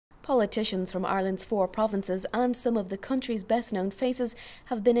Politicians from Ireland's 4 provinces and some of the country's best-known faces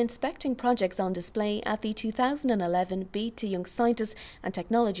have been inspecting projects on display at the 2011 BT Young Scientists and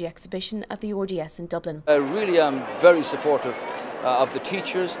Technology exhibition at the RDS in Dublin. I really am very supportive of the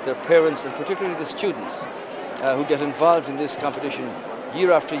teachers, their parents and particularly the students who get involved in this competition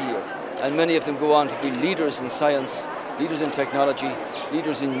year after year. And many of them go on to be leaders in science, leaders in technology,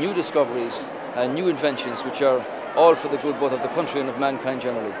 leaders in new discoveries and new inventions which are all for the good both of the country and of mankind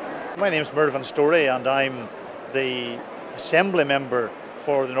generally. My name is Mervyn Story and I'm the Assembly member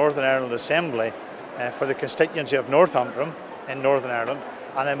for the Northern Ireland Assembly for the constituency of Northampton in Northern Ireland,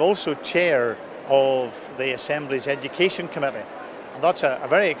 and I'm also chair of the Assembly's Education Committee. And that's a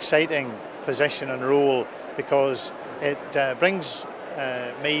very exciting position and role because it brings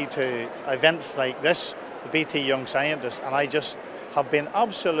me to events like this, the BT Young Scientists, and I just have been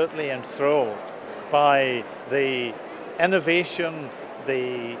absolutely enthralled by the innovation,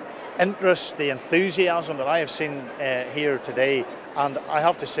 the interest, the enthusiasm that I have seen here today. And I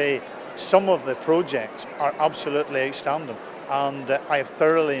have to say, some of the projects are absolutely outstanding. And I have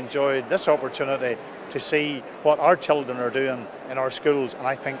thoroughly enjoyed this opportunity to see what our children are doing in our schools, and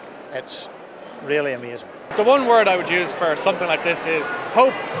I think it's really amazing. The one word I would use for something like this is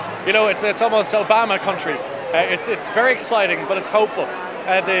hope. You know, it's almost Obama country. It's very exciting, but it's hopeful.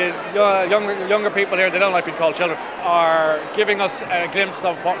 The younger people here, they don't like being called children, are giving us a glimpse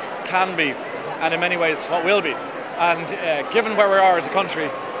of what can be, and in many ways what will be. And given where we are as a country,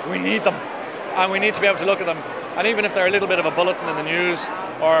 we need them, and we need to be able to look at them. And even if they're a little bit of a bulletin in the news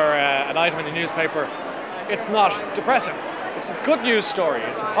or an item in the newspaper, it's not depressing. It's a good news story.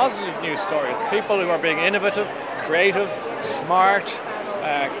 It's a positive news story. It's people who are being innovative, creative, smart,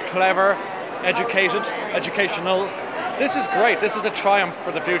 clever, educated, educational. This is great. This is a triumph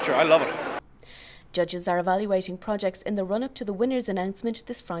for the future. I love it. Judges are evaluating projects in the run-up to the winners' announcement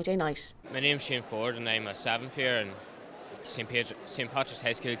this Friday night. My name's Shane Ford and I'm a 7th year in St Patrick's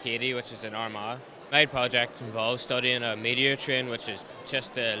High School, Katie, which is in Armagh. My project involves studying a meteor train, which is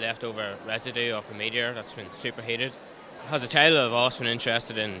just the leftover residue of a meteor that's been superheated. As a child, I've always been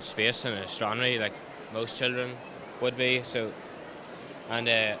interested in space and astronomy, like most children would be. And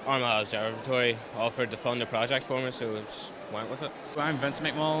Armagh Observatory offered to fund the project for me, so I just went with it. I'm Vincent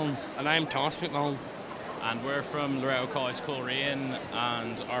McMullen. And I'm Thomas McMullen. And we're from Loretto College, Coleraine,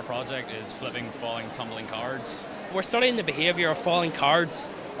 and our project is flipping, falling, tumbling cards. We're studying the behaviour of falling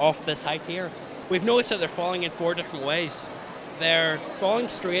cards off this height here. We've noticed that they're falling in 4 different ways. They're falling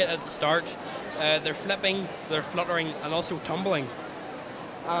straight at the start, they're flipping, they're fluttering, and also tumbling.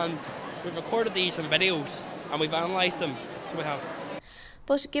 And we've recorded these in videos and we've analysed them, so we have.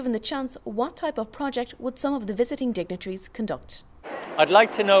 But given the chance, what type of project would some of the visiting dignitaries conduct? I'd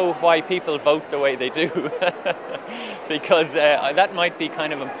like to know why people vote the way they do, because that might be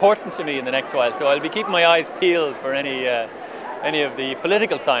kind of important to me in the next while. So I'll be keeping my eyes peeled for any of the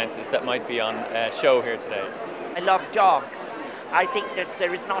political sciences that might be on show here today. I love dogs. I think that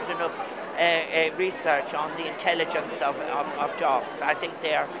there is not enough research on the intelligence of dogs. I think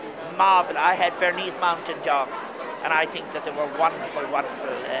they're marvelous. I had Bernese Mountain dogs, and I think that they were wonderful, wonderful,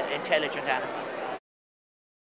 intelligent animals.